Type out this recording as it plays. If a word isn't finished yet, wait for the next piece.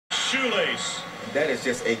shoelace. That is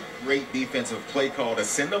just a great defensive play call to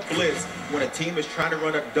send a blitz when a team is trying to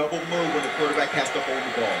run a double move when the quarterback has to hold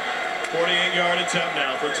the ball. 48-yard attempt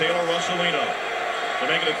now for Taylor Russolino to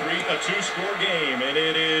make it a two-score game, and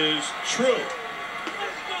it is true.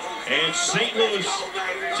 And St. Louis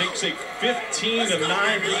takes a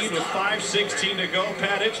 15-9 lead with 5:16 to go.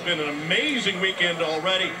 Pat, it's been an amazing weekend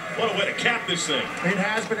already. What a way to cap this thing. It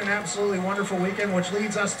has been an absolutely wonderful weekend, which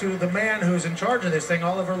leads us to the man who's in charge of this thing,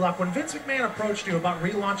 Oliver Luck. When Vince McMahon approached you about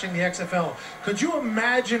relaunching the XFL, could you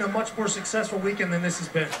imagine a much more successful weekend than this has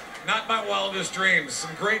been? Not my wildest dreams.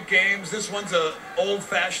 Some great games. This one's a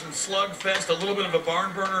old-fashioned slugfest, a little bit of a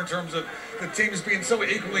barn burner in terms of the teams being so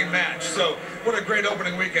equally matched. So what a great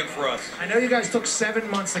opening weekend for us. I know you guys took 7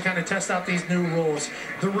 months to kind of test out these new rules.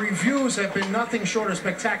 The reviews have been nothing short of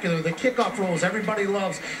spectacular. The kickoff rules, everybody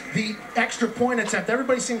loves. The extra point attempt,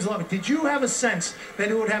 everybody seems to love it. Did you have a sense that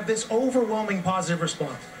it would have this overwhelming positive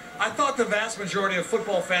response? I thought the vast majority of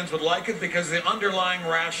football fans would like it because the underlying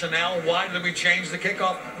rationale, why did we change the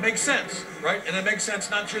kickoff, makes sense, right? And it makes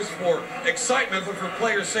sense not just for excitement, but for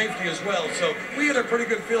player safety as well. So we had a pretty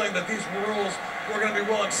good feeling that these rules were going to be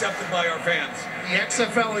well accepted by our fans. The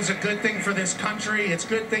XFL is a good thing for this country. It's a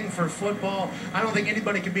good thing for football. I don't think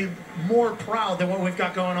anybody can be more proud than what we've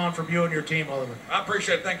got going on from you and your team, Oliver. I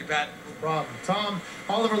appreciate it. Thank you, Pat. No problem. Tom,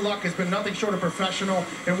 Oliver Luck has been nothing short of professional,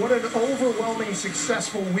 and what an overwhelming,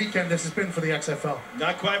 successful weekend this has been for the XFL.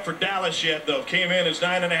 Not quite for Dallas yet, though. Came in as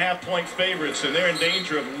 9.5-point favorites, and they're in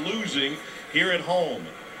danger of losing here at home.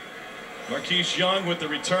 Marquise Young with the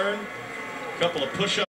return. A couple of push-ups.